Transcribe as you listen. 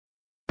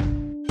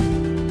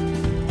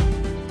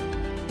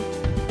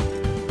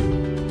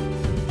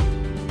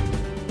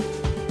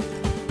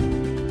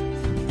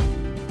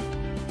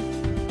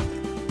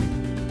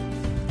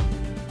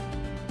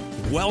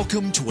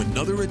Welcome to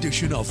another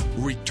edition of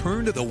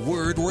Return to the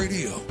Word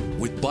Radio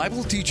with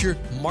Bible teacher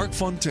Mark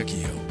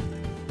Fontecchio.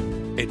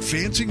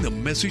 Advancing the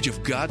message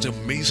of God's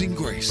amazing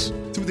grace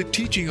through the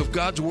teaching of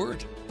God's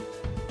Word.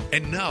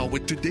 And now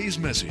with today's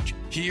message,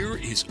 here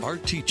is our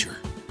teacher.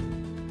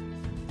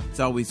 It's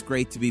always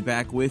great to be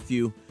back with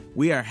you.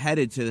 We are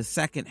headed to the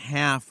second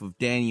half of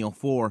Daniel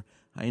 4.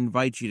 I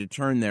invite you to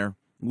turn there.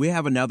 We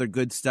have another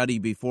good study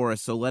before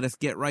us, so let us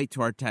get right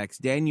to our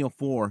text, Daniel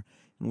 4,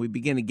 and we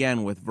begin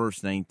again with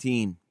verse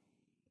 19.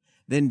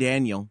 Then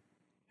Daniel,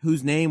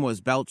 whose name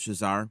was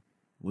Belshazzar,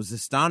 was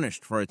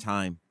astonished for a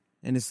time,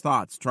 and his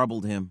thoughts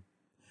troubled him.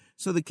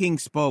 So the king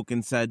spoke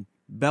and said,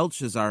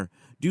 Belshazzar,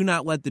 do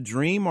not let the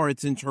dream or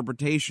its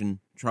interpretation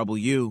trouble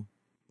you.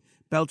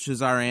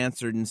 Belshazzar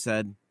answered and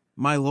said,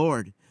 My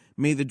lord,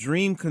 may the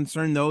dream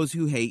concern those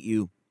who hate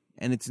you,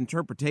 and its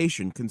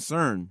interpretation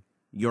concern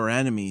your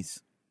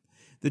enemies.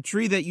 The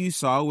tree that you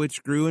saw,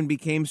 which grew and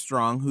became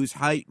strong, whose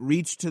height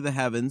reached to the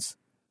heavens,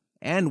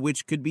 and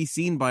which could be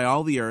seen by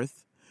all the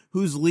earth,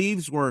 whose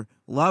leaves were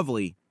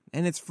lovely,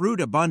 and its fruit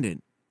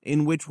abundant,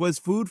 in which was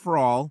food for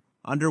all,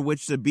 under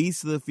which the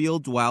beasts of the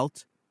field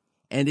dwelt,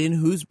 and in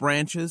whose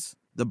branches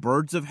the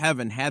birds of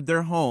heaven had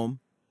their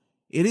home,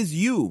 it is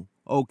you,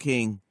 O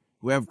king,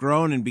 who have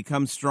grown and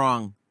become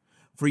strong.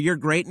 For your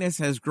greatness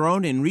has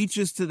grown and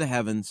reaches to the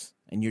heavens,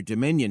 and your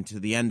dominion to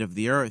the end of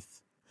the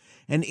earth.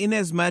 And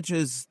inasmuch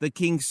as the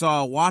king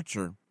saw a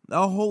watcher,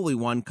 a holy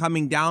one,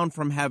 coming down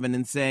from heaven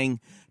and saying,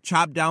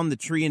 Chop down the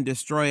tree and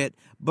destroy it,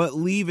 but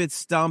leave its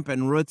stump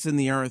and roots in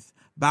the earth,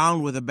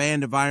 bound with a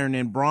band of iron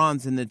and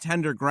bronze in the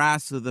tender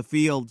grass of the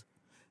field.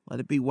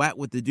 Let it be wet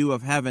with the dew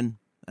of heaven,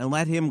 and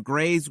let him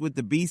graze with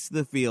the beasts of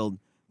the field,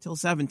 till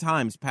 7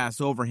 times pass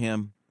over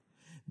him.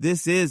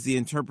 This is the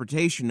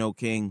interpretation, O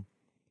king,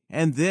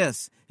 and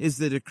this is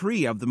the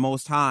decree of the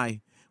Most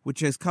High, which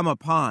has come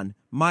upon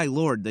my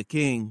lord the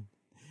king.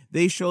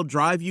 They shall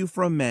drive you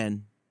from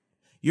men.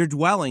 Your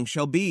dwelling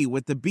shall be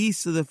with the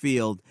beasts of the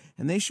field,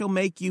 and they shall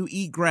make you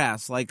eat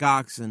grass like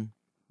oxen.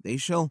 They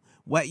shall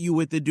wet you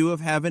with the dew of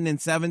heaven, and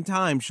 7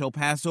 times shall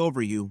pass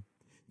over you,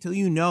 till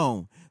you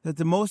know that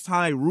the Most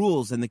High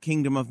rules in the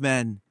kingdom of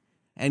men,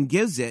 and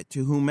gives it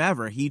to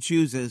whomever he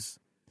chooses.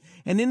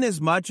 And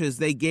inasmuch as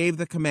they gave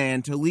the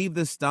command to leave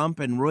the stump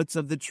and roots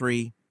of the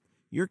tree,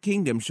 your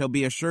kingdom shall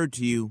be assured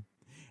to you,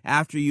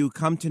 after you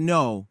come to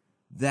know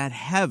that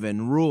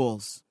heaven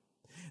rules.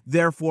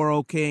 Therefore,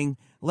 O king,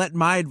 let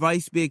my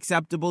advice be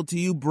acceptable to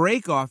you.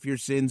 Break off your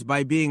sins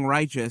by being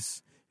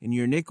righteous, and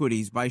your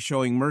iniquities by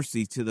showing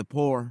mercy to the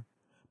poor.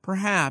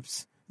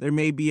 Perhaps there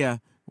may be a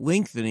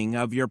lengthening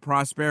of your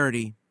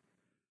prosperity.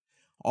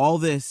 All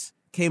this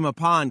came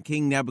upon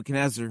King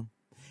Nebuchadnezzar.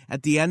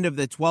 At the end of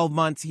the 12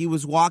 months, he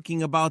was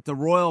walking about the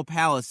royal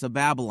palace of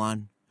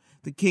Babylon.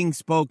 The king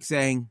spoke,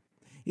 saying,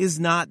 Is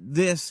not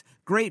this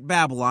great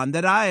Babylon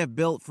that I have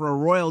built for a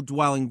royal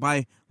dwelling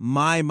by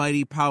my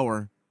mighty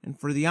power, and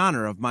for the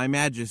honor of my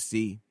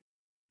majesty?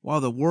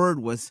 While the word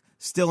was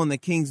still in the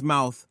king's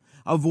mouth,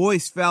 a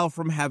voice fell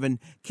from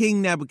heaven,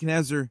 King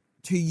Nebuchadnezzar,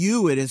 to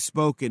you it is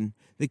spoken,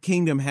 the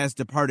kingdom has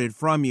departed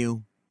from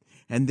you.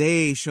 And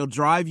they shall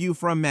drive you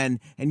from men,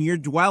 and your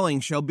dwelling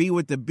shall be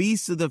with the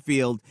beasts of the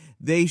field.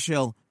 They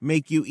shall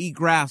make you eat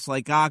grass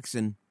like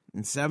oxen,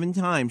 and 7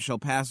 times shall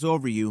pass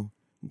over you,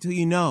 until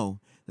you know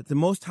that the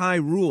Most High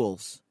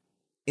rules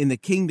in the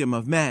kingdom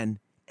of men,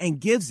 and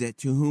gives it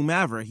to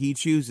whomever he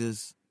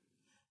chooses.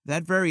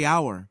 That very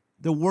hour,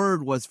 the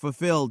word was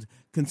fulfilled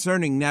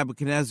concerning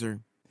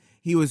Nebuchadnezzar.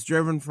 He was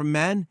driven from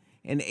men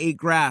and ate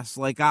grass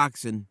like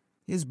oxen.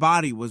 His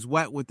body was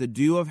wet with the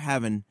dew of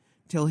heaven,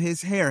 till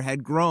his hair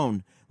had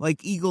grown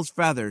like eagle's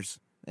feathers,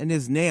 and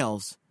his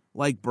nails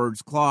like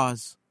bird's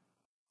claws.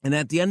 And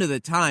at the end of the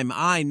time,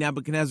 I,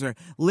 Nebuchadnezzar,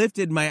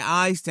 lifted my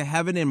eyes to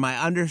heaven, and my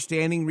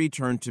understanding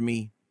returned to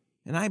me.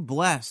 And I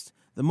blessed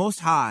the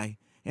Most High,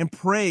 and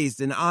praised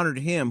and honored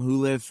him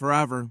who lives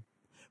forever.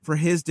 For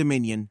his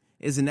dominion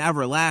is an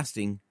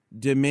everlasting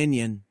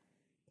dominion,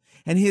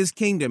 and his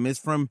kingdom is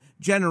from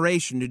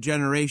generation to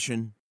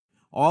generation.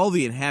 All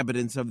the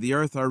inhabitants of the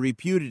earth are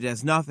reputed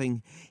as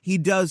nothing. He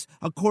does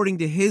according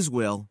to his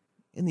will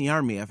in the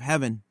army of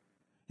heaven,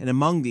 and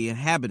among the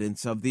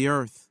inhabitants of the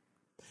earth.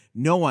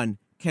 No one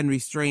can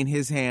restrain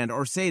his hand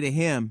or say to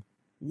him,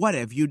 What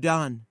have you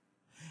done?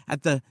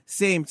 At the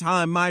same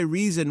time, my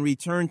reason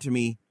returned to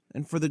me,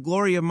 and for the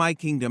glory of my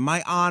kingdom,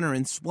 my honor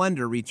and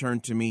splendor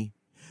returned to me.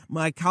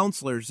 My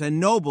counselors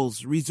and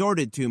nobles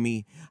resorted to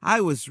me.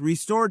 I was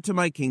restored to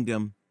my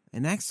kingdom,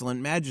 and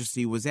excellent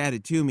majesty was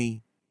added to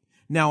me.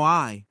 Now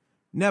I,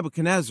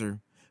 Nebuchadnezzar,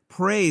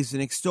 praise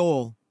and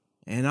extol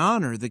and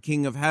honor the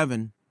King of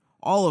heaven,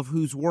 all of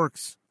whose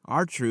works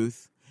are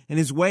truth, and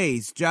his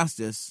ways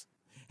justice,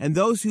 and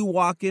those who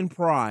walk in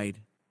pride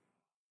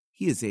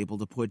he is able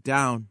to put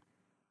down.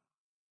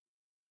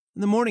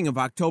 In the morning of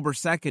October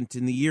 2nd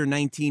in the year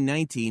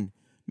 1919,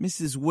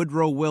 Mrs.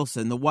 Woodrow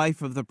Wilson, the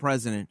wife of the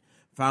president,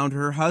 found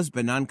her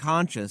husband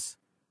unconscious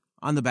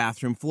on the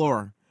bathroom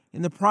floor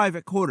in the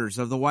private quarters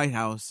of the White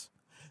House.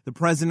 The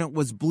president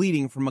was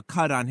bleeding from a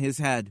cut on his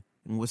head,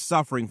 and was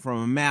suffering from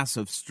a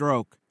massive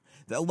stroke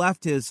that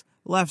left his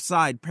left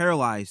side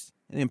paralyzed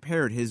and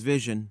impaired his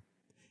vision.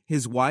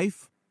 His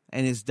wife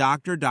and his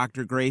doctor,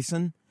 Dr.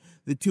 Grayson,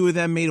 the two of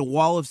them made a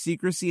wall of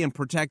secrecy and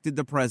protected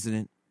the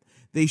president.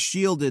 They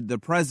shielded the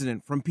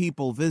president from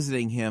people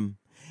visiting him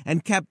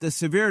and kept the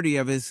severity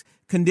of his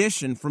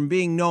condition from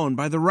being known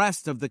by the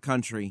rest of the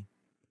country.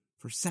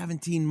 For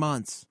 17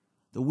 months,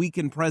 the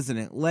weakened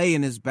president lay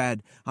in his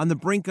bed on the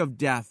brink of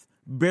death,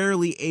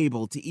 barely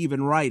able to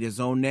even write his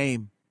own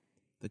name.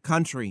 The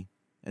country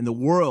and the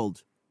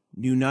world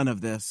knew none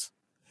of this.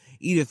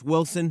 Edith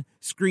Wilson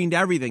screened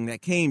everything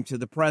that came to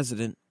the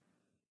president.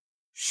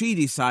 She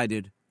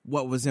decided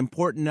what was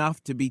important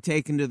enough to be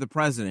taken to the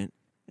president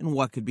and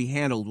what could be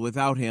handled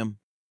without him.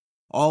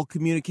 All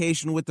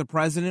communication with the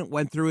president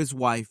went through his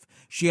wife.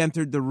 She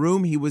entered the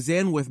room he was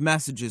in with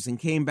messages and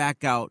came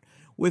back out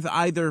with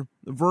either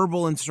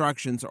verbal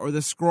instructions or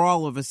the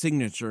scrawl of a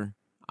signature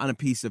on a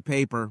piece of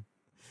paper.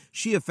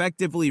 She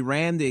effectively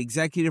ran the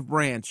executive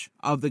branch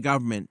of the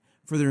government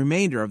for the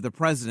remainder of the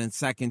president's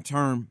second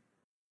term.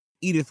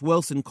 Edith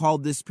Wilson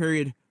called this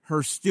period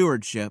her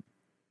stewardship.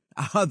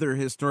 Other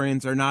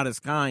historians are not as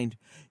kind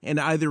and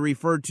either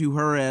referred to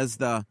her as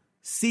the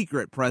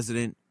secret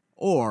president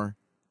or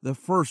the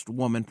first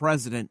woman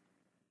president.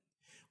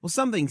 Well,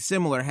 something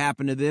similar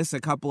happened to this a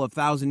couple of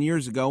thousand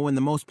years ago when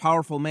the most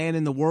powerful man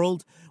in the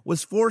world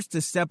was forced to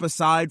step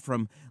aside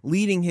from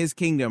leading his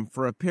kingdom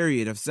for a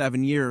period of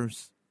 7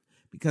 years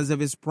because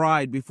of his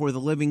pride before the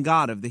living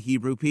God of the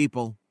Hebrew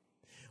people.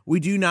 We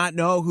do not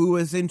know who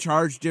was in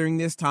charge during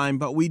this time,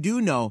 but we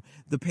do know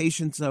the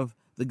patience of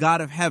the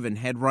God of heaven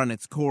had run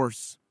its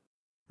course.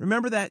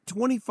 Remember that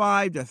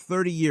 25 to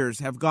 30 years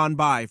have gone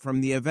by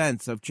from the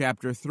events of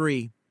chapter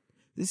 3.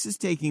 This is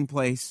taking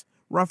place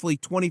roughly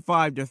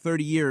 25 to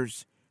 30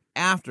 years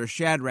after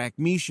Shadrach,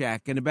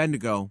 Meshach, and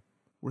Abednego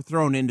were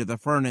thrown into the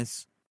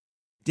furnace.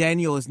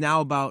 Daniel is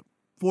now about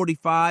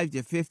 45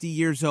 to 50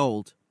 years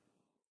old.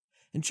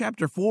 And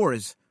chapter 4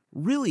 is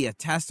really a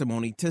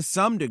testimony to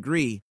some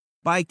degree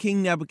by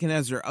King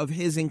Nebuchadnezzar of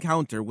his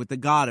encounter with the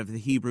God of the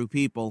Hebrew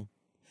people.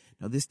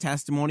 Now, this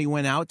testimony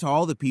went out to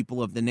all the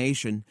people of the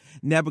nation.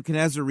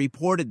 Nebuchadnezzar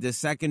reported this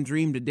second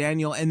dream to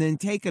Daniel, and then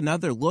take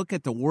another look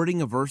at the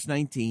wording of verse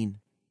 19.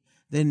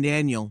 Then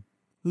Daniel,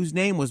 whose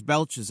name was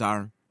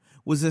Belshazzar,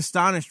 was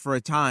astonished for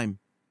a time,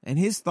 and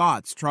his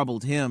thoughts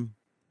troubled him.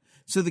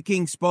 So the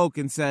king spoke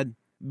and said,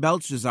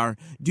 Belshazzar,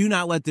 do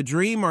not let the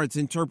dream or its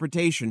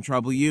interpretation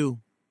trouble you.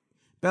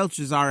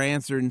 Belshazzar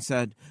answered and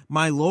said,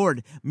 My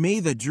lord, may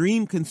the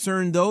dream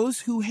concern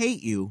those who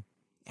hate you,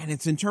 and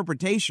its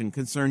interpretation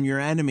concern your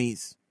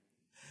enemies.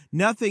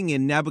 Nothing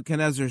in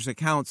Nebuchadnezzar's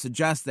account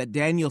suggests that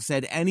Daniel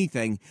said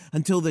anything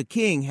until the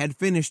king had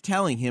finished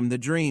telling him the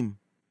dream.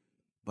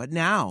 But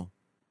now,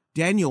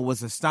 Daniel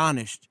was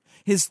astonished.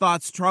 His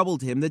thoughts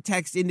troubled him. The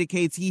text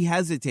indicates he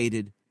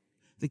hesitated.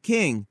 The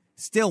king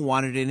still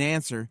wanted an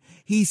answer.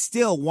 He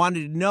still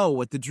wanted to know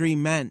what the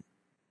dream meant.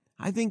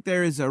 I think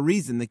there is a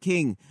reason the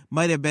king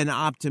might have been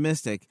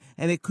optimistic,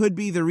 and it could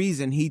be the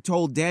reason he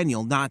told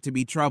Daniel not to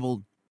be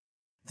troubled.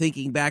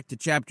 Thinking back to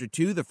chapter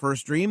 2, the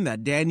first dream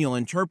that Daniel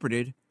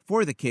interpreted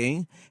for the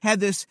king had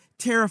this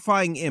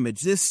terrifying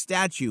image, this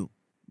statue,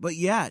 but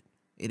yet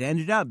it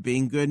ended up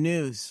being good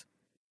news.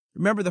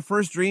 Remember, the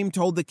first dream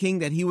told the king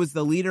that he was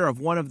the leader of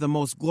one of the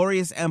most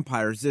glorious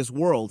empires this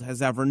world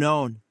has ever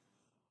known.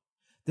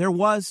 There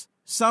was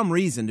some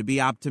reason to be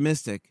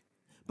optimistic,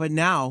 but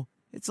now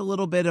it's a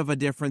little bit of a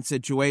different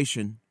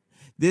situation.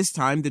 This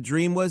time, the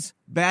dream was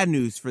bad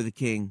news for the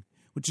king,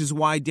 which is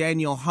why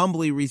Daniel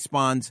humbly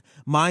responds,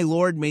 My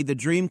lord, may the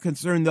dream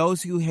concern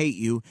those who hate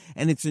you,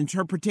 and its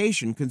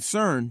interpretation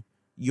concern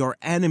your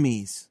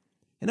enemies.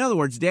 In other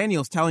words,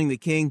 Daniel's telling the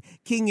king,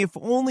 King, if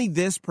only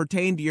this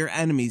pertained to your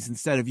enemies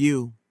instead of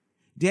you.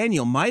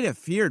 Daniel might have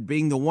feared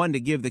being the one to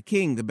give the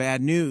king the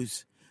bad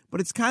news, but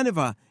it's kind of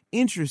a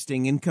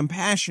interesting and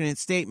compassionate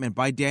statement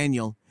by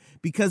Daniel.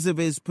 Because of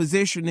his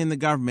position in the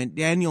government,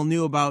 Daniel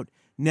knew about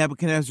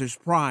Nebuchadnezzar's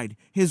pride,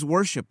 his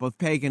worship of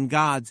pagan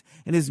gods,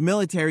 and his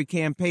military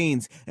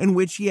campaigns in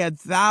which he had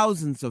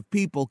thousands of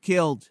people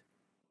killed.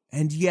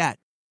 And yet,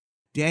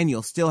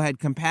 Daniel still had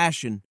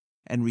compassion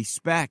and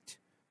respect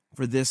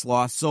for this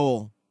lost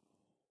soul.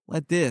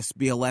 Let this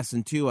be a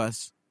lesson to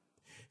us.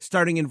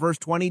 Starting in verse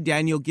 20,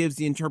 Daniel gives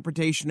the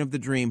interpretation of the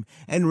dream,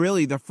 and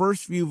really the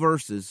first few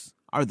verses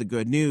are the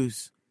good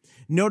news.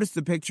 Notice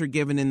the picture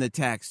given in the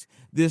text.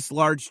 This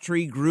large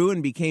tree grew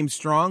and became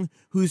strong,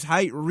 whose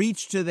height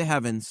reached to the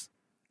heavens,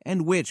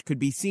 and which could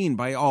be seen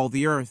by all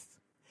the earth.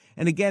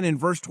 And again in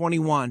verse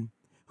 21,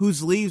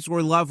 whose leaves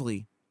were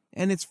lovely,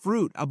 and its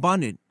fruit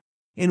abundant,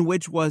 in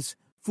which was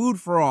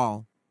food for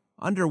all,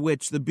 under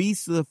which the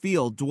beasts of the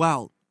field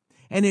dwelt,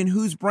 and in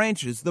whose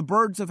branches the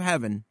birds of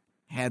heaven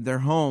had their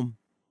home.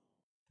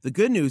 The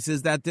good news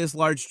is that this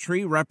large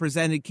tree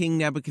represented King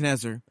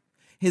Nebuchadnezzar.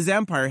 His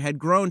empire had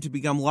grown to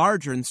become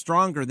larger and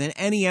stronger than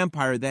any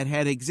empire that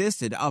had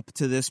existed up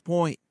to this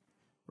point.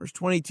 Verse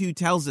 22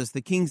 tells us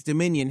the king's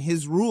dominion,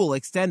 his rule,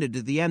 extended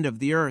to the end of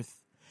the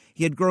earth.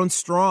 He had grown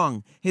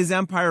strong. His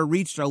empire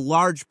reached a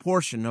large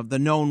portion of the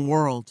known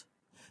world.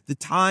 The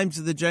times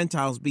of the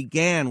Gentiles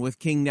began with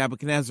King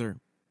Nebuchadnezzar.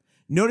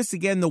 Notice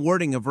again the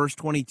wording of verse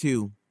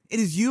 22. It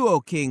is you,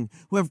 O king,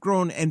 who have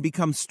grown and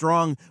become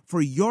strong,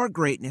 for your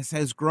greatness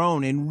has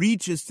grown and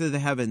reaches to the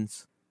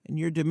heavens, and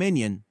your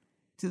dominion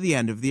to the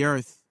end of the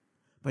earth.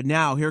 But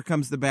now, here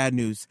comes the bad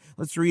news.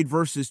 Let's read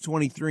verses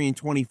 23 and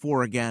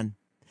 24 again.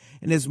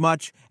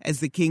 Inasmuch as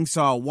the king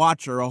saw a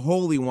watcher, a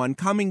holy one,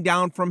 coming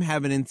down from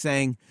heaven and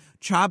saying,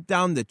 chop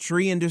down the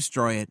tree and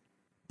destroy it,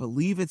 but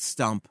leave its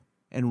stump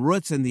and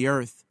roots in the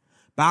earth,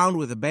 bound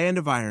with a band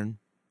of iron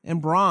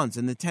and bronze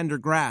in the tender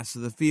grass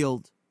of the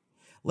field.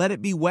 Let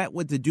it be wet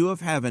with the dew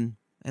of heaven,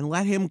 and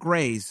let him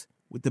graze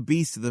with the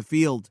beasts of the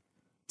field,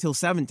 till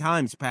 7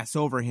 times pass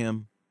over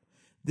him.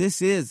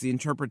 This is the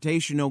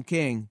interpretation, O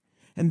king,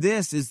 and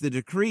this is the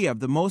decree of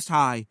the Most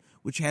High,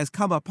 which has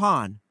come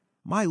upon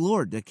my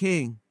lord the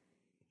king.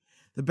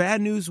 The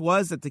bad news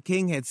was that the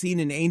king had seen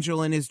an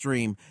angel in his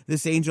dream.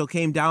 This angel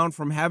came down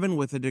from heaven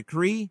with a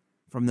decree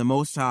from the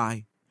Most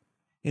High.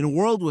 In a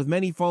world with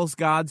many false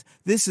gods,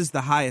 this is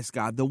the highest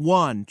God, the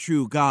one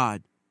true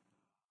God.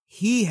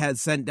 He had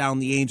sent down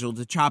the angel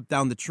to chop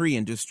down the tree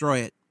and destroy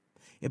it.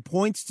 It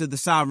points to the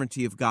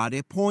sovereignty of God.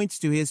 It points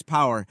to his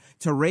power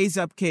to raise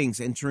up kings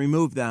and to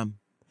remove them.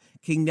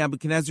 King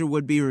Nebuchadnezzar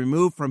would be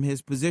removed from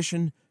his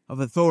position of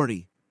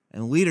authority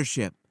and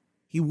leadership.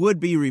 He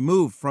would be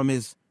removed from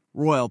his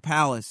royal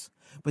palace.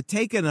 But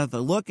take another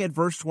look at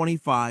verse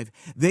 25.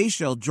 They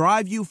shall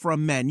drive you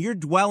from men. Your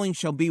dwelling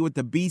shall be with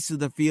the beasts of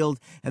the field,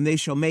 and they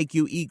shall make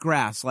you eat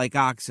grass like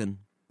oxen.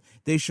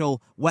 They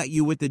shall wet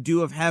you with the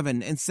dew of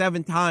heaven, and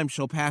 7 times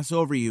shall pass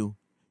over you,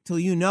 till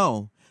you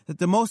know that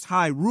the Most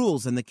High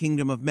rules in the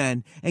kingdom of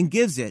men, and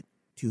gives it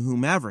to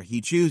whomever he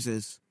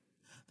chooses.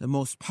 The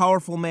most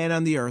powerful man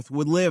on the earth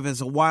would live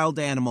as a wild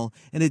animal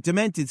in a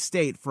demented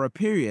state for a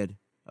period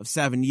of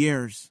 7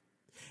 years.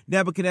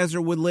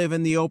 Nebuchadnezzar would live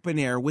in the open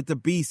air with the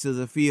beasts of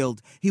the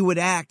field. He would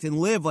act and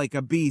live like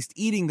a beast,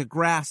 eating the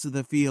grass of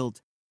the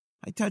field.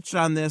 I touched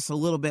on this a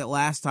little bit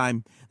last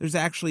time. There's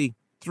actually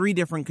 3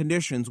 different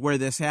conditions where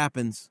this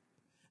happens.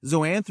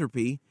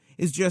 Zoanthropy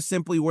is just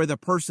simply where the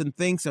person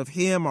thinks of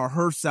him or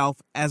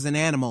herself as an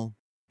animal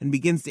and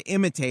begins to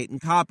imitate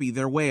and copy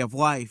their way of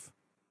life.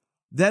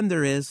 Then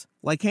there is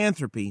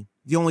lycanthropy.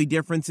 The only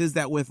difference is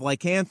that with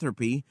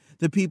lycanthropy,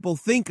 the people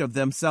think of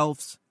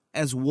themselves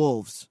as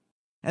wolves.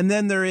 And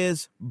then there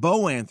is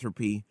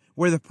boanthropy,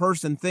 where the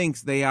person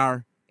thinks they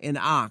are an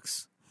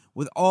ox.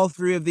 With all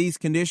 3 of these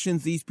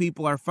conditions, these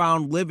people are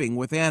found living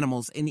with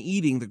animals and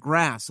eating the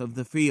grass of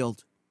the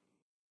field.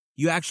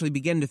 You actually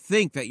begin to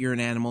think that you're an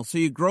animal, so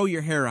you grow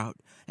your hair out,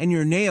 and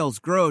your nails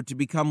grow to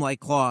become like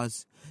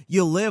claws.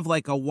 You live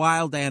like a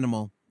wild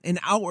animal, and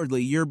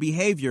outwardly your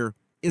behavior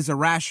is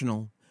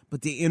irrational,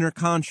 but the inner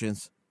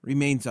conscience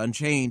remains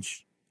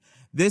unchanged.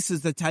 This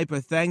is the type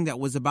of thing that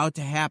was about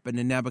to happen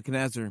to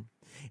Nebuchadnezzar.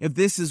 If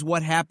this is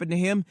what happened to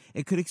him,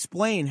 it could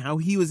explain how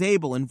he was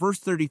able, in verse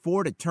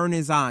 34, to turn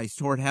his eyes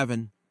toward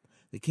heaven.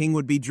 The king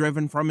would be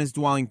driven from his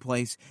dwelling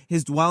place.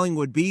 His dwelling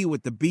would be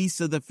with the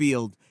beasts of the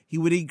field. He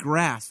would eat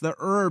grass, the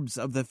herbs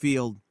of the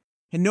field.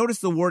 And notice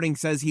the wording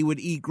says he would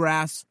eat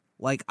grass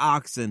like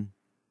oxen.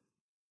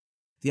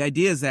 The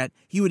idea is that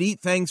he would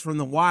eat things from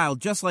the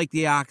wild just like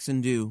the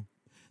oxen do.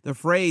 The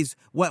phrase,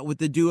 wet with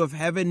the dew of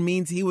heaven,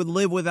 means he would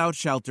live without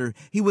shelter.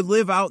 He would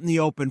live out in the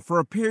open for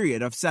a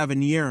period of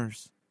 7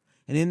 years.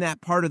 And in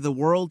that part of the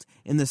world,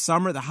 in the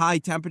summer, the high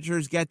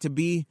temperatures get to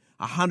be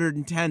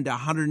 110 to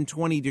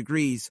 120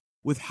 degrees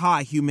with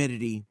high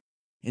humidity,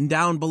 and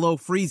down below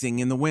freezing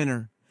in the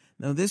winter.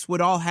 Now, this would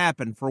all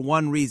happen for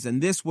one reason.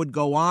 This would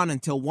go on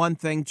until one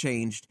thing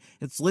changed.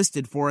 It's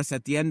listed for us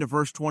at the end of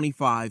verse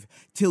 25.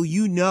 Till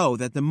you know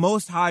that the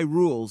Most High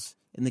rules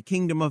in the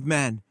kingdom of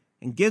men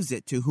and gives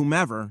it to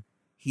whomever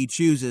he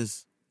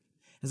chooses.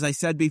 As I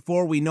said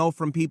before, we know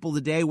from people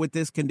today with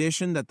this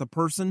condition that the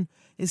person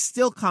is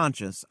still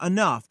conscious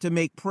enough to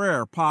make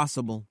prayer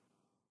possible.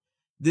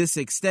 This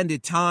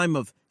extended time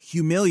of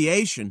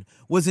humiliation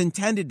was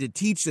intended to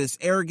teach this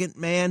arrogant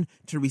man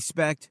to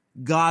respect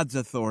God's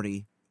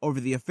authority over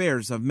the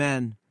affairs of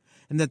men,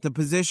 and that the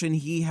position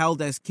he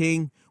held as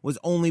king was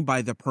only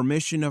by the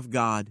permission of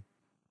God.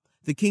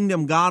 The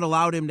kingdom God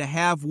allowed him to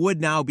have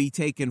would now be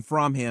taken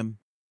from him.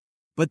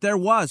 But there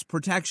was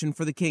protection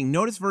for the king.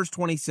 Notice verse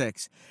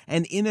 26.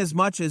 And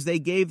inasmuch as they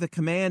gave the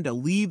command to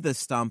leave the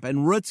stump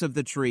and roots of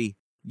the tree,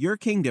 your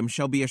kingdom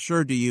shall be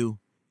assured to you,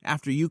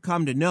 after you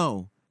come to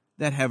know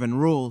that heaven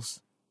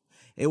rules.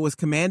 It was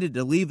commanded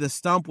to leave the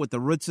stump with the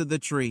roots of the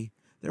tree.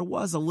 There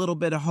was a little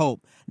bit of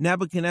hope.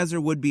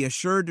 Nebuchadnezzar would be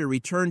assured to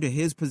return to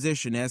his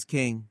position as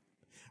king.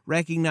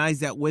 Recognize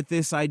that with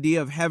this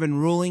idea of heaven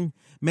ruling,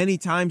 many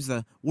times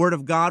the Word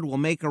of God will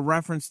make a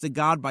reference to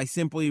God by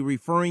simply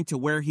referring to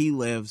where he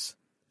lives.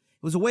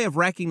 It was a way of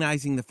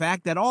recognizing the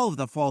fact that all of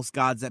the false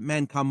gods that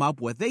men come up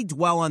with, they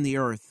dwell on the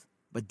earth.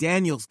 But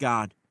Daniel's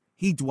God,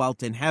 he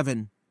dwelt in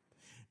heaven.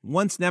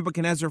 Once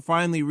Nebuchadnezzar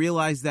finally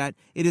realized that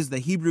it is the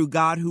Hebrew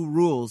God who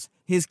rules,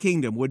 his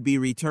kingdom would be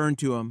returned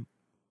to him.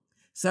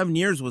 7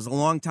 years was a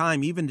long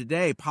time. Even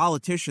today,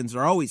 politicians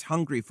are always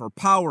hungry for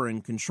power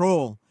and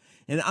control.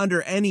 And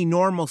under any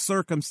normal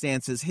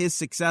circumstances, his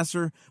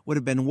successor would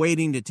have been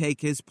waiting to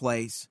take his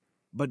place.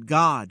 But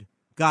God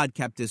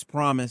kept his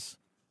promise.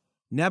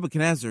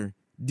 Nebuchadnezzar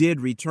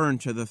did return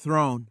to the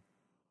throne.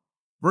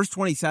 Verse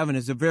 27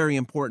 is a very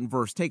important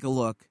verse. Take a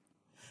look.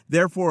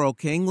 Therefore, O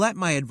king, let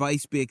my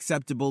advice be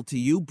acceptable to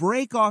you.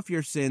 Break off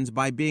your sins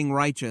by being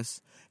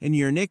righteous, and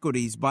your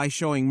iniquities by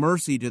showing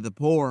mercy to the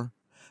poor.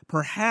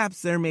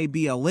 Perhaps there may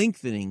be a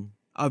lengthening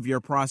of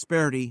your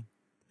prosperity.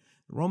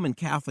 The Roman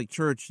Catholic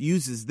Church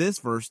uses this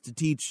verse to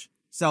teach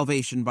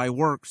salvation by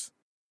works.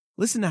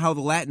 Listen to how the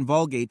Latin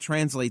Vulgate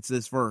translates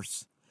this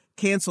verse.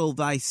 Cancel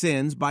thy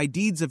sins by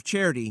deeds of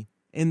charity,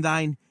 and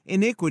thine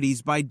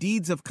iniquities by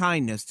deeds of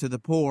kindness to the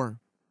poor.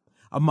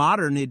 A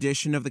modern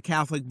edition of the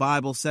Catholic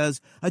Bible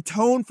says,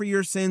 atone for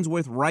your sins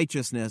with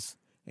righteousness,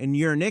 and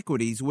your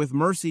iniquities with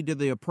mercy to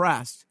the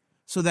oppressed,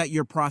 so that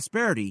your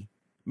prosperity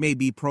may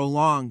be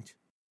prolonged.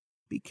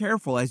 Be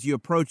careful as you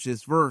approach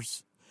this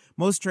verse.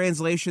 Most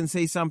translations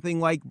say something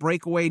like,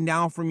 break away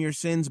now from your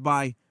sins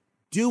by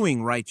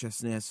doing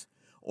righteousness,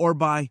 or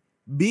by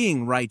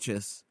being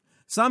righteous.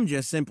 Some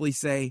just simply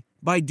say,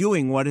 by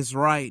doing what is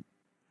right.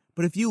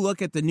 But if you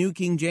look at the New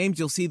King James,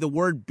 you'll see the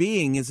word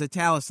being is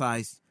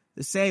italicized.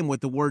 The same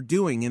with the word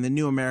doing in the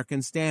New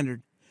American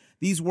Standard.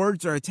 These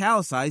words are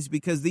italicized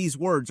because these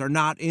words are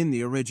not in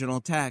the original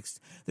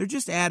text. They're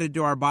just added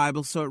to our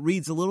Bible so it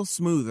reads a little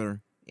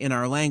smoother in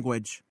our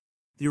language.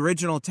 The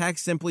original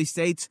text simply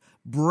states,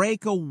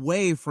 break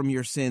away from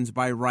your sins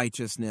by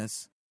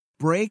righteousness.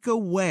 Break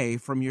away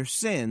from your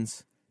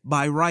sins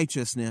by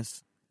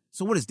righteousness.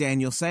 So what is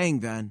Daniel saying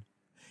then?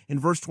 In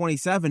verse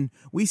 27,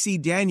 we see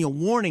Daniel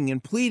warning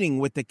and pleading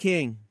with the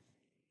king.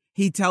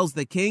 He tells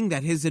the king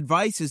that his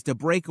advice is to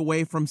break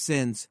away from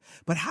sins.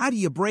 But how do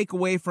you break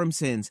away from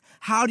sins?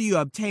 How do you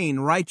obtain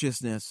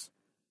righteousness?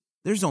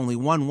 There's only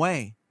one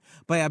way,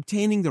 by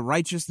obtaining the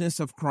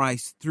righteousness of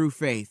Christ through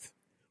faith.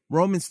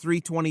 Romans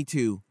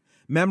 3:22.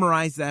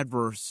 Memorize that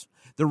verse.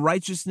 The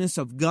righteousness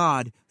of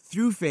God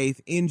through faith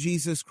in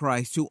Jesus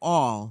Christ to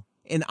all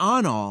and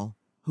on all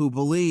who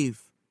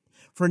believe.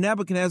 For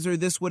Nebuchadnezzar,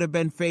 this would have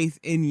been faith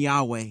in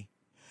Yahweh.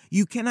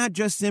 You cannot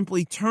just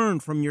simply turn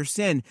from your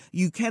sin.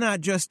 You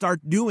cannot just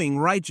start doing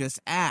righteous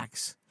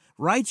acts.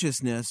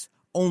 Righteousness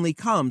only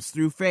comes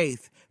through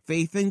faith.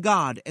 Faith in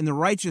God and the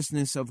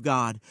righteousness of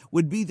God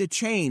would be the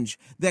change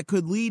that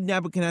could lead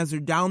Nebuchadnezzar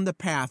down the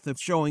path of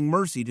showing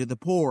mercy to the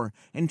poor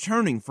and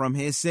turning from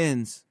his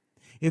sins.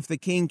 If the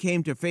king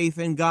came to faith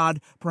in God,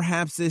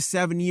 perhaps this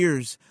 7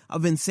 years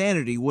of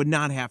insanity would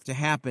not have to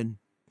happen.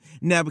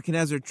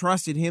 Nebuchadnezzar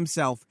trusted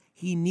himself.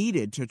 He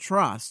needed to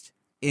trust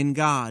in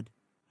God.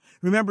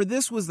 Remember,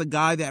 this was the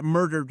guy that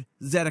murdered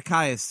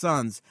Zedekiah's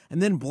sons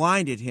and then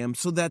blinded him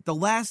so that the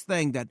last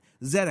thing that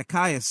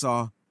Zedekiah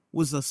saw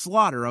was the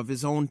slaughter of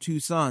his own 2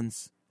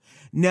 sons.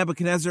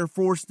 Nebuchadnezzar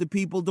forced the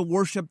people to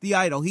worship the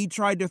idol. He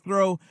tried to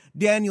throw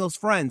Daniel's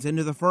friends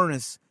into the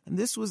furnace, and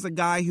this was the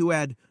guy who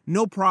had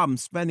no problem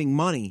spending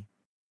money.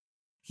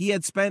 He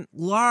had spent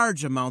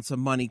large amounts of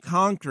money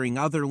conquering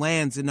other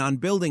lands and on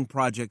building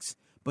projects,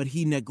 but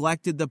he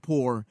neglected the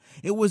poor.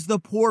 It was the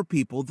poor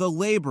people, the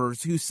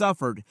laborers, who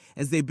suffered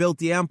as they built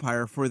the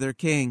empire for their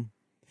king.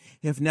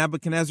 If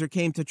Nebuchadnezzar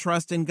came to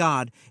trust in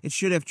God, it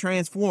should have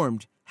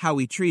transformed how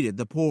he treated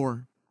the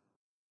poor.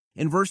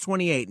 In verse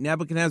 28,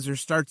 Nebuchadnezzar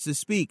starts to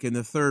speak in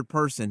the third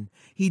person.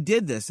 He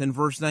did this in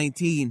verse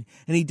 19,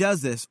 and he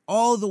does this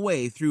all the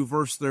way through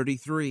verse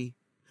 33.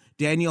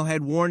 Daniel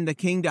had warned the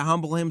king to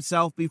humble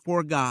himself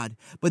before God,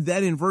 but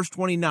then in verse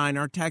 29,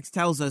 our text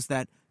tells us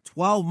that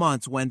 12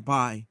 months went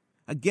by.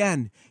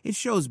 Again, it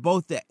shows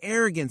both the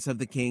arrogance of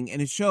the king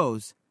and it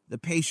shows the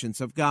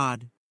patience of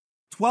God.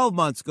 12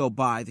 months go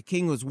by. The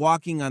king was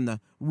walking on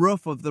the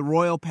roof of the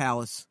royal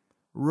palace.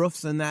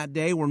 Roofs in that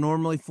day were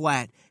normally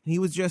flat, and he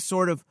was just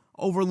sort of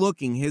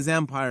overlooking his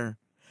empire.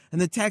 And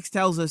the text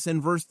tells us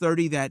in verse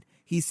 30 that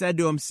he said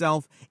to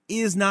himself,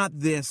 is not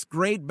this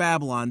great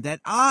Babylon that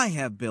I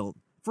have built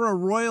for a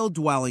royal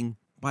dwelling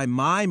by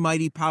my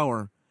mighty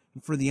power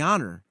and for the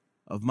honor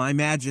of my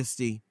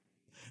majesty?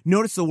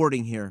 Notice the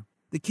wording here.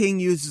 The king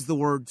uses the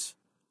words,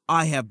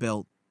 I have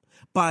built,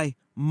 by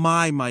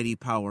my mighty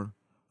power,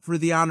 for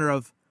the honor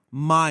of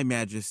my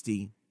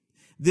majesty.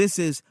 This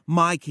is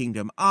my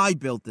kingdom. I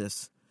built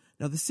this.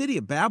 Now, the city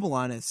of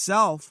Babylon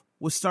itself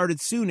was started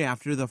soon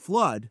after the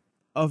flood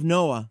of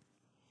Noah.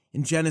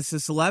 In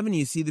Genesis 11,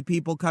 you see the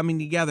people coming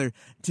together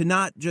to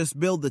not just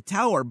build the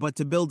tower, but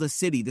to build a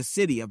city, the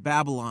city of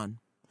Babylon.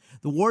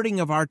 The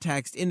wording of our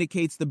text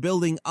indicates the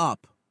building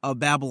up of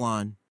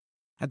Babylon.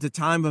 At the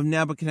time of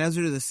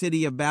Nebuchadnezzar, the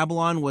city of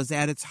Babylon was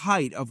at its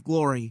height of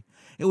glory.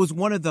 It was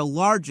one of the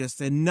largest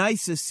and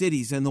nicest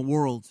cities in the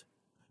world.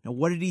 Now,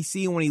 what did he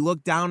see when he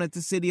looked down at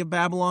the city of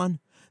Babylon?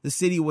 The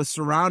city was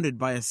surrounded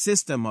by a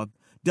system of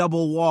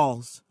double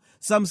walls.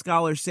 Some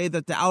scholars say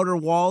that the outer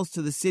walls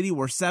to the city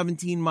were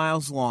 17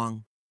 miles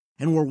long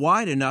and were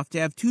wide enough to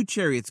have 2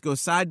 chariots go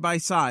side by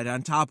side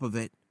on top of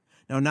it.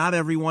 Now, not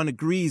everyone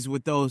agrees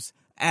with those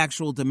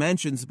actual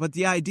dimensions, but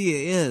the idea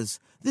is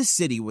this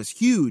city was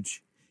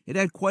huge. It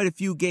had quite a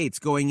few gates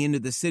going into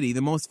the city.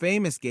 The most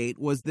famous gate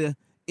was the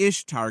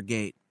Ishtar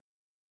Gate,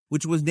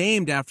 which was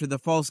named after the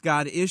false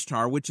god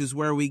Ishtar, which is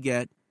where we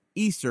get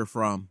Easter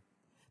from.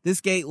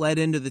 This gate led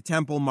into the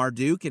Temple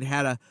Marduk. It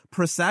had a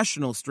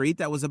processional street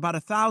that was about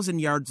 1,000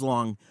 yards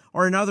long,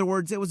 or in other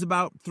words, it was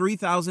about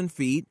 3,000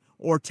 feet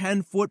or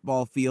 10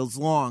 football fields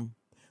long.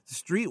 The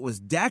street was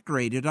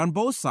decorated on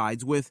both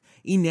sides with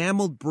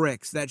enameled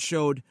bricks that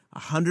showed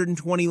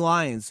 120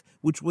 lions,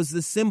 which was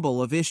the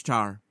symbol of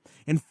Ishtar,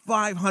 and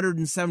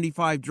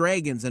 575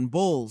 dragons and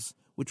bulls,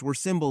 which were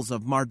symbols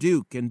of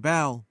Marduk and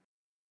Bel.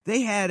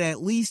 They had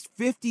at least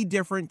 50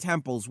 different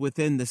temples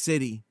within the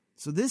city,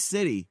 so this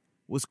city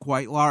was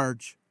quite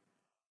large.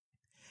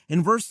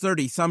 In verse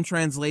 30, some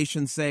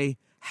translations say,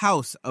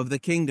 house of the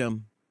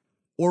kingdom,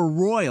 or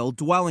royal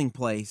dwelling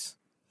place.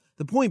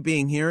 The point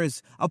being here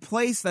is a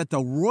place that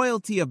the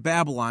royalty of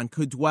Babylon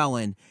could dwell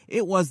in.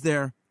 It was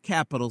their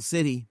capital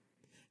city.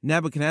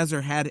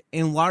 Nebuchadnezzar had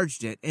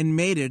enlarged it and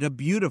made it a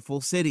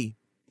beautiful city.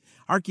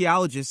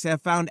 Archaeologists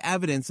have found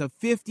evidence of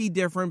 50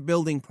 different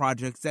building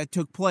projects that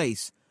took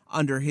place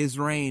under his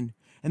reign,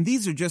 and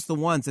these are just the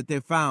ones that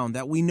they've found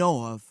that we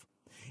know of.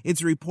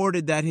 It's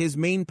reported that his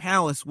main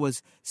palace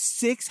was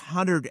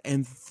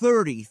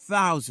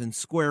 630,000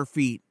 square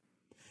feet.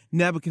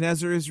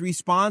 Nebuchadnezzar is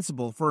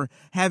responsible for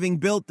having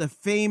built the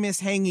famous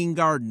Hanging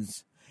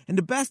Gardens, and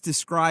to best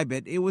describe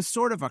it, it was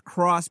sort of a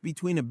cross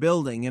between a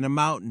building and a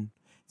mountain.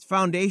 Its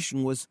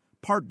foundation was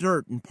part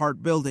dirt and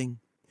part building.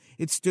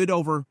 It stood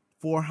over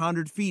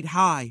 400 feet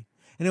high,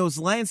 and it was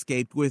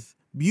landscaped with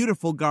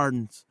beautiful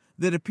gardens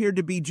that appeared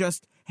to be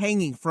just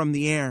hanging from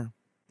the air.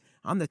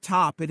 On the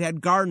top, it had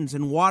gardens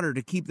and water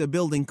to keep the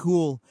building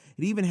cool.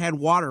 It even had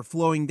water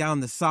flowing down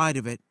the side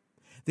of it.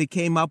 They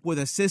came up with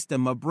a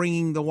system of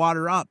bringing the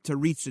water up to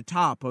reach the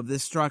top of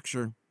this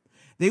structure.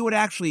 They would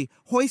actually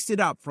hoist it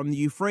up from the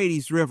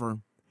Euphrates River.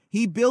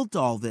 He built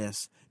all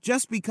this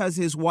just because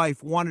his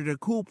wife wanted a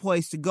cool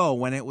place to go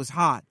when it was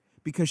hot,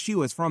 because she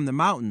was from the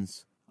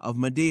mountains of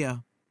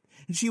Media,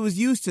 and she was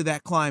used to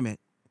that climate.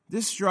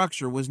 This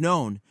structure was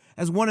known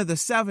as one of the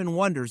 7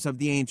 wonders of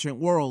the ancient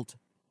world.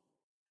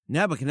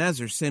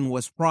 Nebuchadnezzar's sin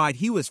was pride.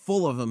 He was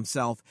full of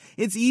himself.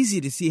 It's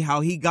easy to see how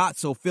he got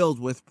so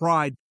filled with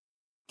pride.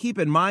 Keep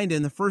in mind,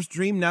 in the first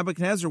dream,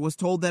 Nebuchadnezzar was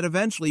told that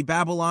eventually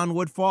Babylon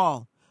would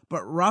fall.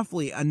 But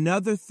roughly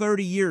another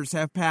 30 years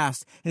have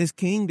passed, and his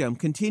kingdom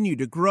continued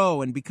to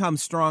grow and become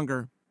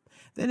stronger.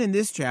 Then in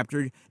this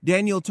chapter,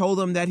 Daniel told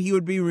him that he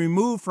would be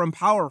removed from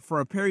power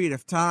for a period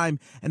of time,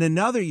 and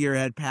another year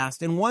had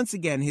passed, and once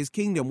again his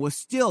kingdom was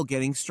still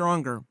getting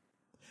stronger.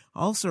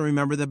 Also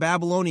remember the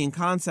Babylonian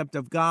concept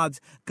of gods.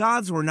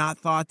 Gods were not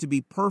thought to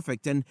be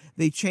perfect, and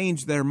they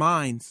changed their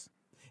minds.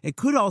 It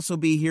could also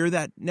be here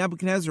that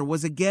Nebuchadnezzar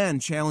was again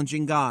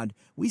challenging God.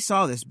 We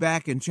saw this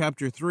back in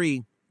chapter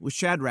 3 with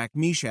Shadrach,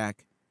 Meshach,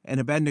 and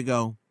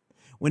Abednego,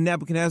 when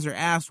Nebuchadnezzar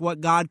asked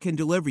what God can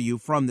deliver you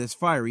from this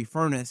fiery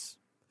furnace.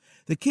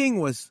 The king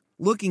was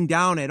looking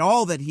down at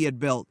all that he had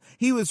built.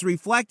 He was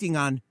reflecting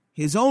on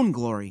his own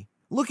glory.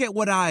 Look at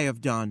what I have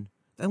done.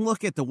 Then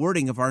look at the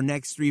wording of our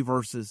next 3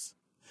 verses.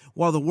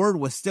 While the word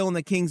was still in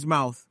the king's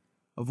mouth,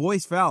 a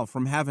voice fell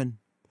from heaven.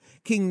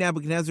 King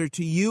Nebuchadnezzar,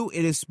 to you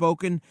it is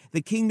spoken,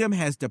 the kingdom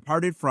has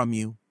departed from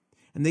you,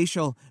 and they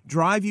shall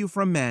drive you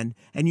from men,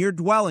 and your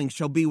dwelling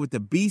shall be with the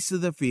beasts of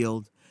the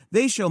field.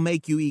 They shall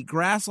make you eat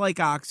grass like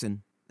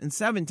oxen, and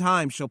 7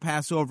 times shall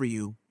pass over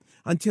you,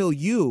 until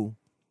you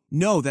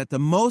know that the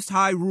Most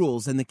High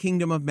rules in the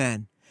kingdom of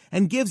men,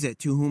 and gives it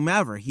to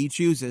whomever he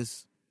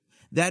chooses.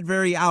 That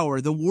very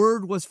hour the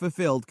word was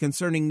fulfilled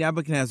concerning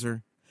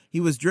Nebuchadnezzar. He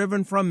was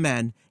driven from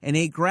men and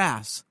ate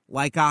grass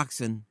like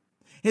oxen.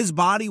 His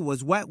body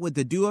was wet with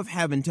the dew of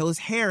heaven till his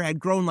hair had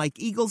grown like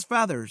eagle's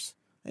feathers,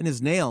 and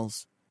his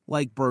nails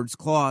like birds'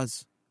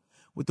 claws.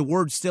 With the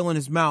word still in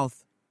his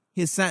mouth,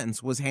 his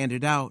sentence was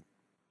handed out.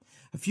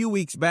 A few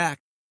weeks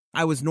back,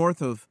 I was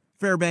north of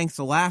Fairbanks,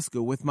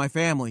 Alaska with my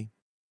family.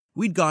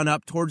 We'd gone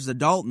up towards the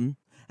Dalton,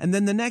 and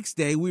then the next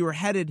day we were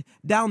headed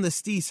down the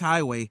Steese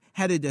Highway,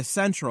 headed to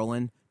Central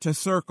and to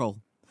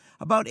Circle.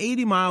 About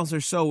 80 miles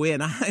or so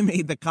in, I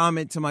made the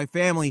comment to my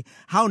family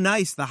how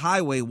nice the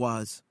highway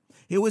was.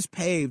 It was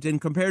paved, and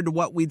compared to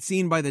what we'd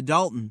seen by the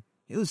Dalton,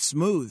 it was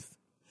smooth.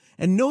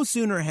 And no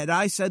sooner had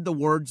I said the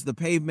words, the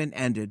pavement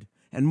ended,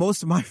 and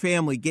most of my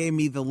family gave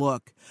me the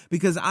look,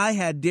 because I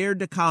had dared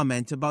to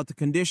comment about the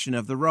condition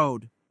of the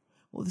road.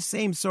 Well, the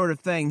same sort of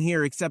thing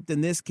here, except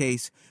in this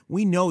case,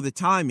 we know the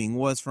timing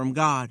was from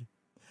God.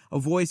 A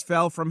voice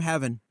fell from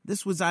heaven.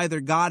 This was either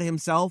God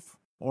himself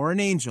or an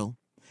angel.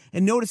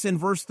 And notice in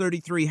verse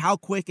 33 how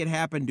quick it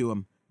happened to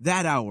him.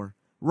 That hour,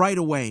 right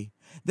away.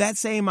 That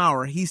same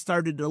hour, he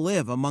started to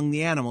live among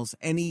the animals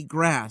and eat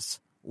grass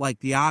like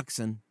the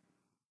oxen.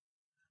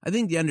 I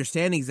think the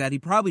understanding is that he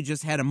probably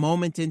just had a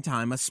moment in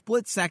time, a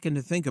split second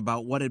to think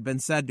about what had been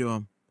said to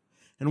him.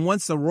 And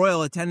once the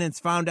royal attendants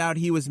found out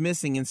he was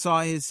missing and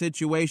saw his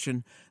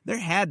situation, there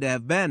had to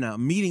have been a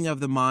meeting of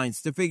the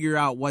minds to figure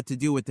out what to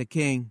do with the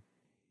king.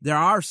 There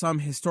are some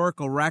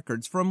historical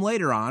records from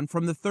later on,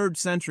 from the 3rd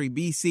century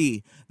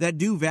BC, that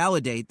do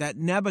validate that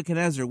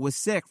Nebuchadnezzar was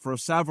sick for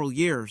several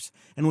years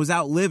and was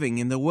out living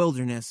in the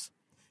wilderness.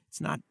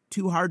 It's not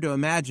too hard to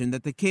imagine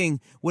that the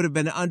king would have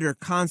been under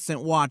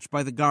constant watch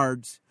by the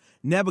guards.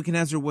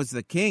 Nebuchadnezzar was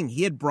the king.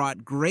 He had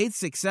brought great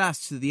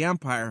success to the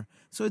empire,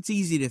 so it's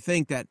easy to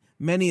think that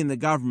many in the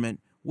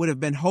government would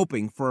have been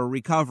hoping for a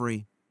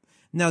recovery.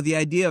 Now, the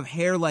idea of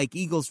hair like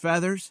eagle's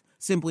feathers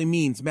simply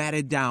means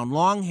matted down,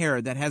 long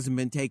hair that hasn't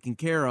been taken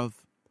care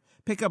of.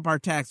 Pick up our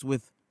text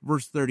with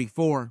verse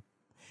 34.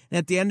 And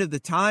at the end of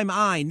the time,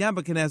 I,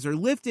 Nebuchadnezzar,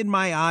 lifted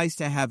my eyes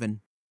to heaven,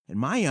 and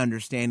my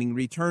understanding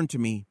returned to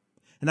me.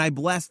 And I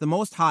blessed the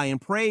Most High and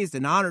praised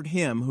and honored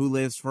him who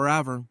lives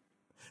forever.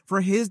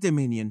 For his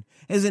dominion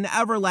is an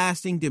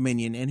everlasting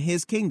dominion, and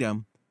his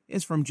kingdom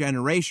is from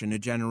generation to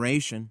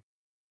generation.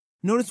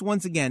 Notice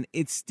once again,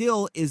 it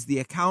still is the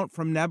account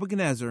from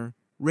Nebuchadnezzar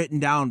written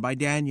down by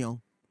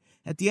Daniel.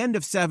 At the end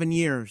of 7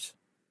 years,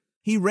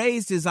 he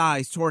raised his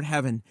eyes toward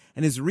heaven,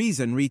 and his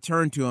reason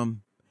returned to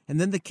him. And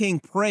then the king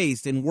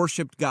praised and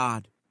worshipped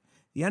God.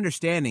 The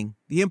understanding,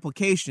 the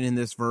implication in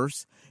this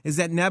verse, is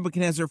that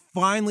Nebuchadnezzar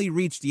finally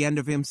reached the end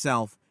of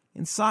himself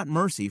and sought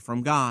mercy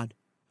from God.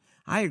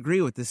 I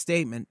agree with the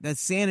statement that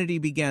sanity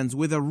begins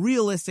with a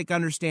realistic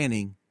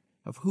understanding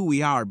of who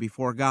we are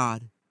before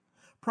God.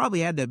 Probably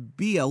had to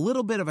be a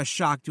little bit of a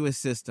shock to his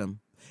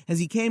system as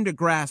he came to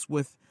grasp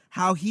with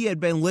how he had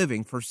been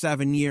living for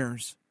 7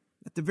 years.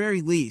 At the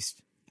very least,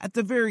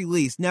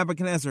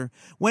 Nebuchadnezzar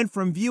went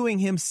from viewing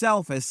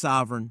himself as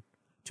sovereign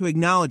to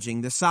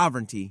acknowledging the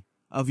sovereignty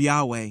of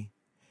Yahweh.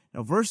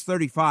 Now, verse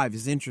 35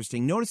 is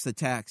interesting. Notice the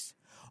text.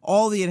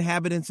 All the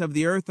inhabitants of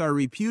the earth are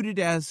reputed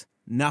as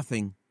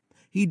nothing.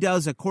 He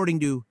does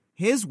according to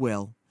his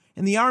will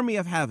in the army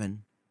of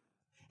heaven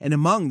and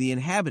among the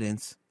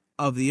inhabitants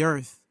of the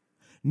earth.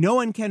 No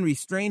one can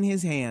restrain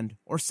his hand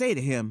or say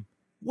to him,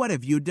 "What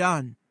have you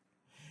done?"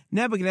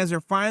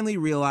 Nebuchadnezzar finally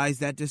realized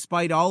that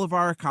despite all of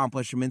our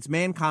accomplishments,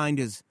 mankind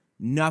is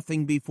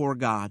nothing before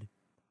God.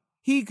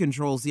 He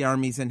controls the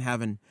armies in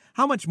heaven.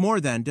 How much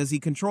more, then, does he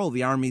control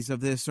the armies of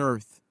this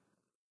earth?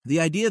 The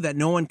idea that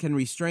no one can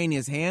restrain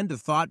his hand, the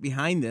thought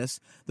behind this,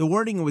 the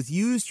wording was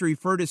used to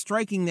refer to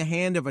striking the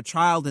hand of a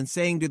child and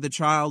saying to the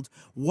child,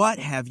 "What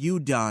have you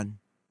done?"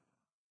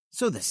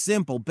 So the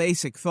simple,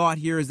 basic thought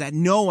here is that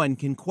no one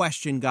can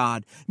question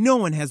God. No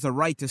one has the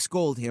right to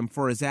scold him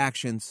for his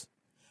actions.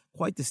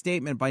 Quite the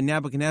statement by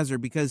Nebuchadnezzar,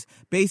 because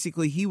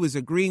basically he was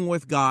agreeing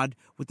with God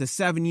with the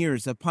 7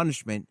 years of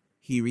punishment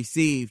he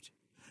received.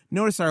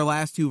 Notice our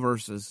last 2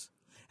 verses.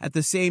 At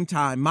the same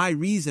time, my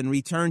reason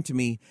returned to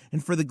me,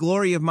 and for the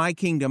glory of my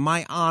kingdom,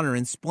 my honor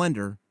and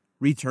splendor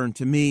returned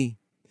to me.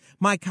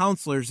 My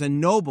counselors and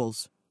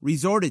nobles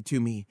resorted to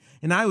me,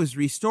 and I was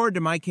restored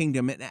to my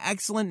kingdom, and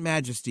excellent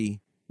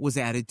majesty was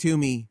added to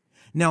me.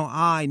 Now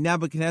I,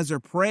 Nebuchadnezzar,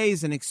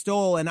 praise and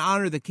extol and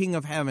honor the King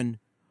of heaven,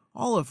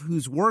 all of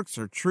whose works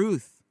are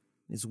truth,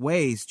 his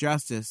ways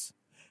justice,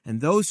 and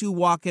those who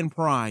walk in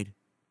pride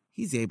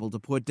he's able to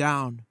put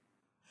down.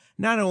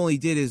 Not only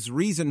did his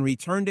reason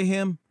return to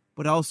him,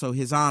 but also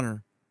his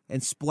honor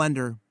and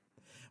splendor.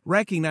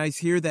 Recognize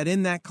here that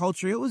in that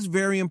culture it was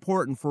very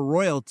important for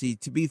royalty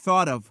to be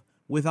thought of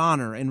with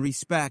honor and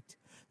respect.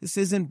 This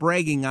isn't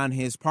bragging on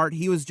his part.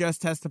 He was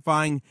just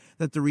testifying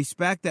that the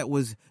respect that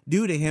was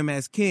due to him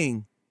as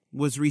king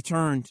was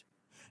returned.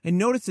 And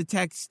notice the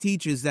text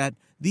teaches that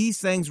these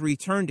things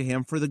returned to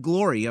him for the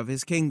glory of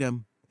his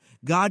kingdom.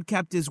 God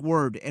kept his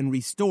word and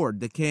restored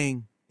the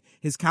king.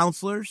 His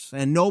counselors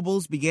and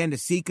nobles began to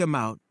seek him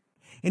out.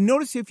 And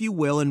notice, if you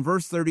will, in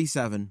verse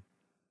 37,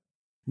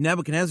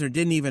 Nebuchadnezzar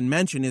didn't even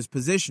mention his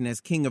position as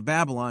king of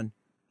Babylon.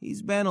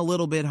 He's been a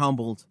little bit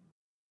humbled.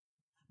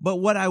 But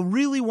what I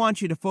really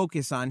want you to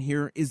focus on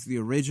here is the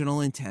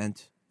original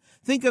intent.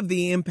 Think of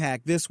the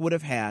impact this would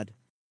have had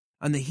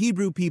on the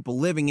Hebrew people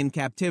living in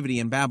captivity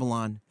in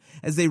Babylon.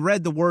 As they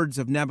read the words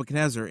of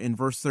Nebuchadnezzar in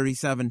verse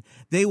 37,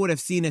 they would have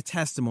seen a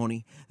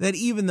testimony that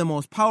even the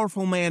most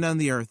powerful man on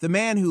the earth, the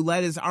man who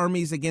led his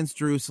armies against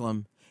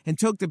Jerusalem and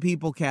took the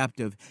people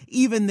captive,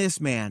 even this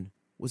man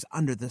was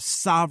under the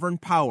sovereign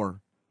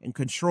power and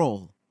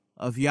control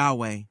of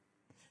Yahweh.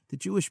 The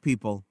Jewish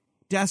people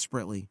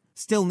desperately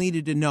still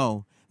needed to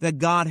know that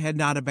God had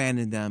not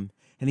abandoned them,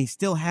 and he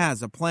still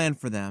has a plan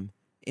for them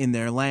in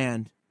their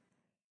land.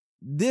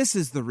 This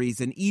is the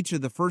reason each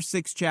of the first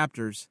 6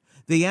 chapters,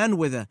 they end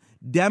with a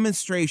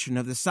demonstration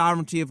of the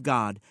sovereignty of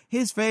God,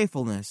 his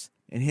faithfulness,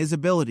 and his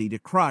ability to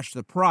crush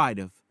the pride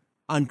of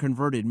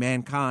unconverted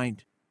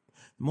mankind.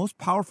 The most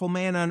powerful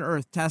man on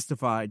earth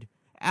testified,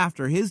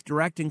 after his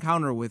direct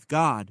encounter with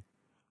God,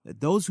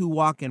 that those who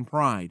walk in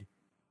pride,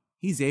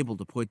 he's able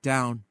to put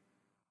down.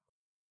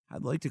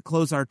 I'd like to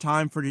close our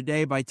time for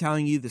today by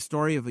telling you the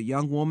story of a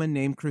young woman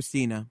named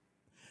Christina.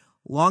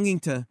 Longing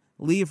to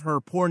leave her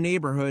poor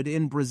neighborhood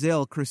in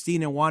Brazil,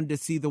 Christina wanted to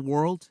see the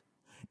world.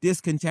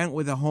 Discontent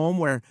with a home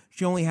where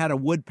she only had a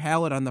wood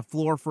pallet on the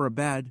floor for a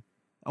bed,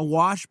 a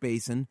wash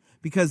basin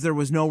because there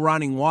was no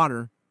running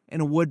water,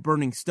 and a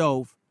wood-burning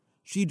stove,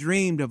 she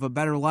dreamed of a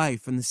better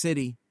life in the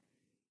city.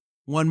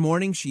 One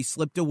morning she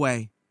slipped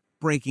away,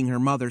 breaking her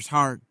mother's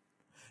heart.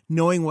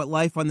 Knowing what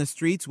life on the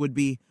streets would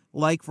be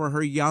like for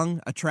her young,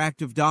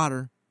 attractive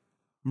daughter,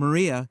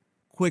 Maria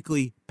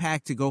quickly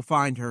packed to go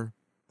find her.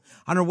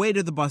 On her way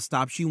to the bus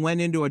stop, she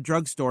went into a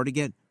drugstore to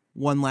get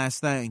one last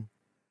thing: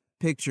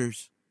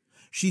 pictures.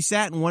 She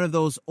sat in one of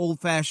those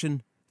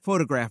old-fashioned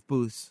photograph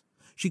booths.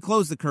 She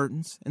closed the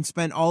curtains and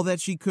spent all that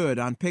she could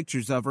on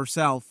pictures of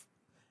herself.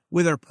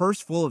 With her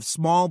purse full of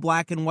small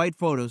black and white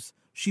photos,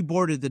 she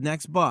boarded the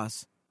next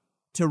bus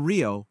to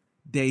Rio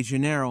de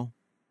Janeiro.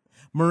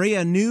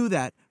 Maria knew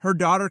that her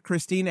daughter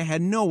Christina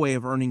had no way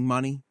of earning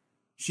money.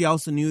 She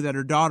also knew that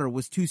her daughter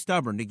was too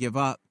stubborn to give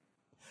up.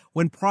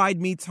 When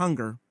pride meets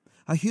hunger,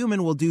 a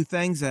human will do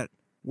things that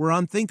were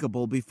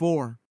unthinkable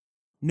before.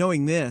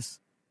 Knowing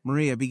this,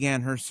 Maria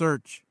began her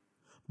search.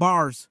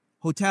 Bars,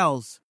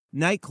 hotels,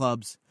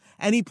 nightclubs,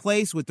 any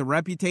place with the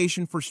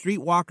reputation for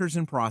streetwalkers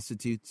and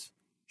prostitutes.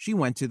 She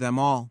went to them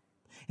all,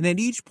 and at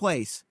each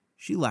place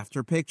she left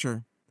her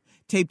picture,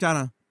 taped on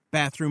a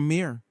bathroom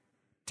mirror,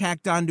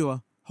 tacked onto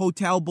a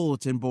hotel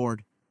bulletin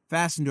board,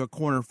 fastened to a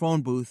corner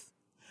phone booth.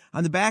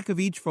 On the back of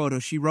each photo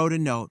she wrote a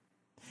note,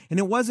 and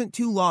it wasn't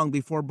too long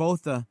before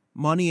both the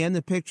money and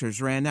the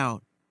pictures ran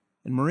out,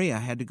 and Maria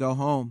had to go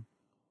home.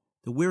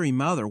 The weary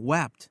mother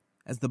wept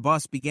as the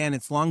bus began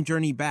its long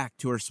journey back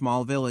to her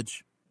small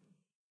village.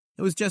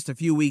 It was just a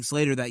few weeks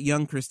later that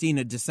young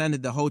Christina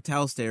descended the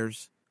hotel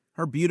stairs.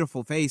 Her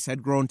beautiful face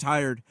had grown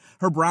tired.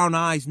 Her brown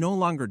eyes no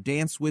longer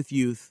danced with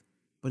youth,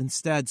 but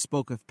instead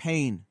spoke of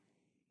pain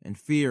and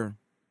fear.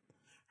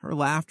 Her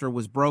laughter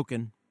was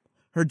broken.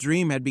 Her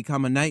dream had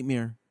become a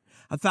nightmare.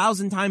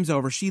 1,000 times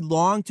over, she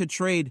longed to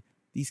trade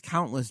these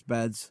countless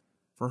beds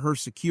for her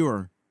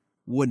secure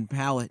wooden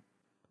pallet.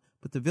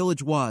 But the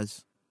village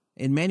was,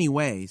 in many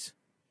ways,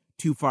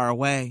 too far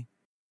away.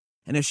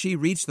 And as she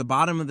reached the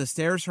bottom of the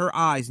stairs, her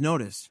eyes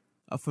noticed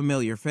a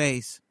familiar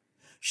face.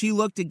 She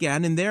looked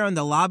again, and there on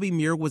the lobby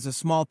mirror was a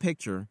small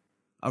picture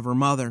of her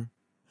mother.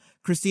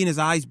 Christina's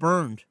eyes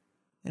burned,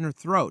 and her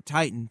throat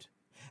tightened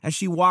as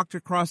she walked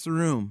across the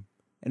room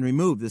and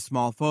removed the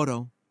small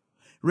photo.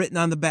 Written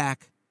on the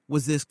back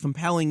was this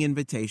compelling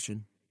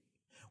invitation: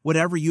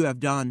 whatever you have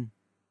done,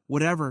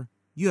 whatever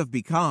you have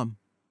become,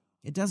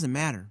 it doesn't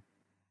matter.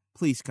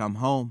 Please come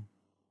home.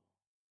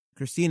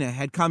 Christina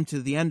had come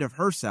to the end of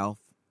herself.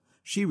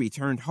 She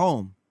returned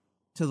home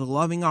to the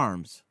loving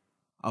arms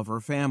of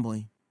her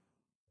family.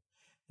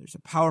 There's a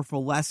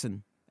powerful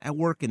lesson at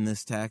work in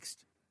this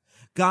text.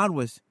 God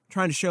was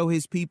trying to show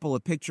his people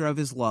a picture of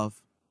his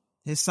love,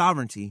 his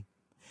sovereignty,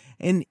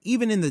 and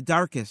even in the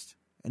darkest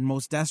and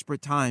most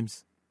desperate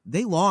times,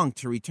 they longed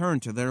to return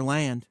to their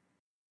land.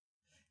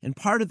 And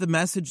part of the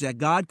message that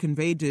God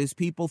conveyed to his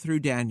people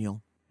through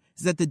Daniel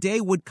is that the day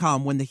would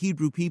come when the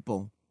Hebrew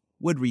people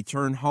would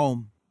return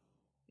home.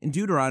 In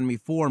Deuteronomy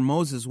 4,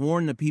 Moses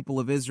warned the people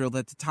of Israel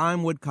that the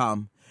time would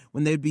come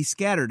when they would be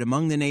scattered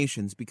among the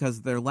nations because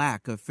of their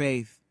lack of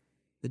faith.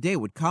 The day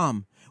would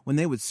come when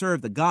they would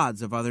serve the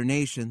gods of other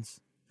nations.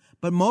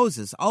 But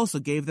Moses also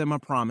gave them a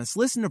promise.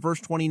 Listen to verse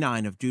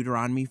 29 of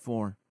Deuteronomy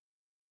 4.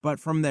 But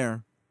from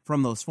there,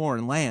 from those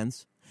foreign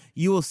lands,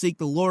 you will seek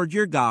the Lord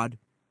your God,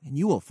 and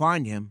you will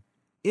find him,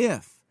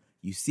 if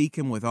you seek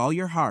him with all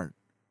your heart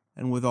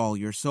and with all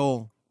your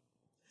soul.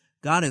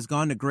 God has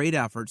gone to great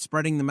effort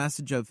spreading the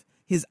message of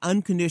his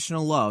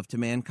unconditional love to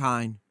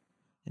mankind,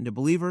 and to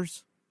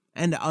believers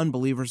and to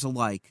unbelievers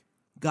alike.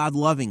 God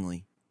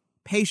lovingly,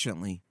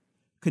 patiently,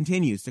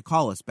 continues to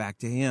call us back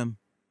to him.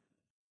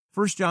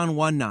 1 John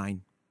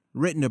 1:9,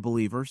 written to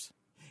believers,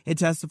 it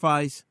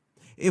testifies,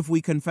 if we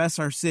confess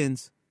our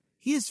sins,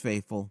 he is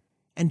faithful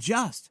and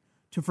just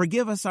to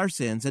forgive us our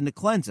sins and to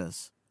cleanse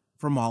us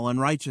from all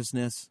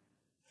unrighteousness.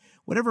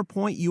 Whatever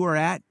point you are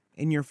at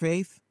in your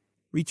faith,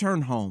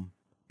 return home,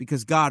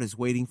 because God is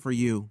waiting for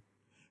you.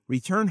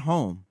 Return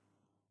home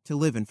to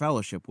live in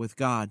fellowship with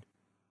God.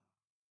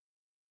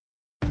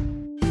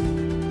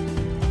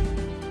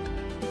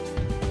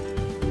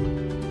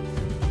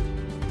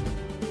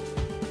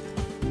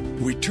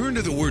 Return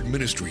to the Word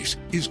Ministries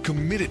is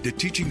committed to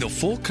teaching the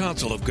full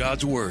counsel of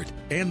God's Word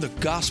and the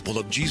gospel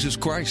of Jesus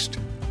Christ.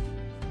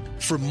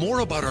 For more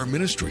about our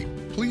ministry,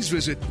 please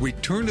visit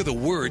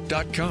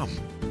returntotheword.com.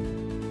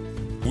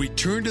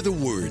 Return to the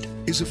Word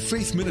is a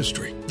faith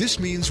ministry. This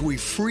means we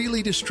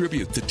freely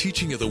distribute the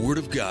teaching of the Word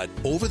of God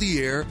over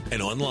the air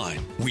and online.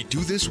 We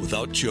do this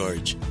without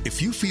charge.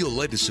 If you feel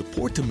led to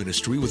support the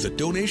ministry with a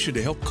donation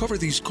to help cover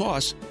these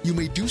costs, you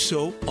may do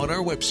so on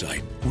our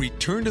website,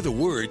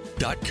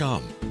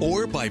 returntotheword.com,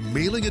 or by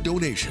mailing a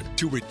donation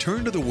to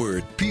Return to the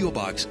Word, P.O.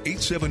 Box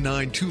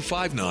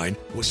 879259,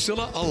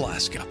 Wasilla,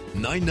 Alaska,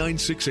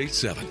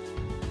 99687.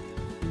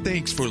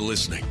 Thanks for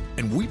listening,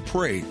 and we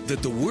pray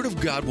that the Word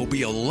of God will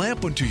be a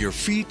lamp unto your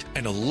feet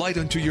and a light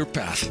unto your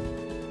path.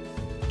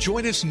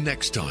 Join us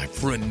next time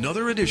for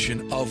another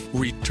edition of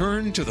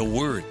Return to the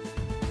Word.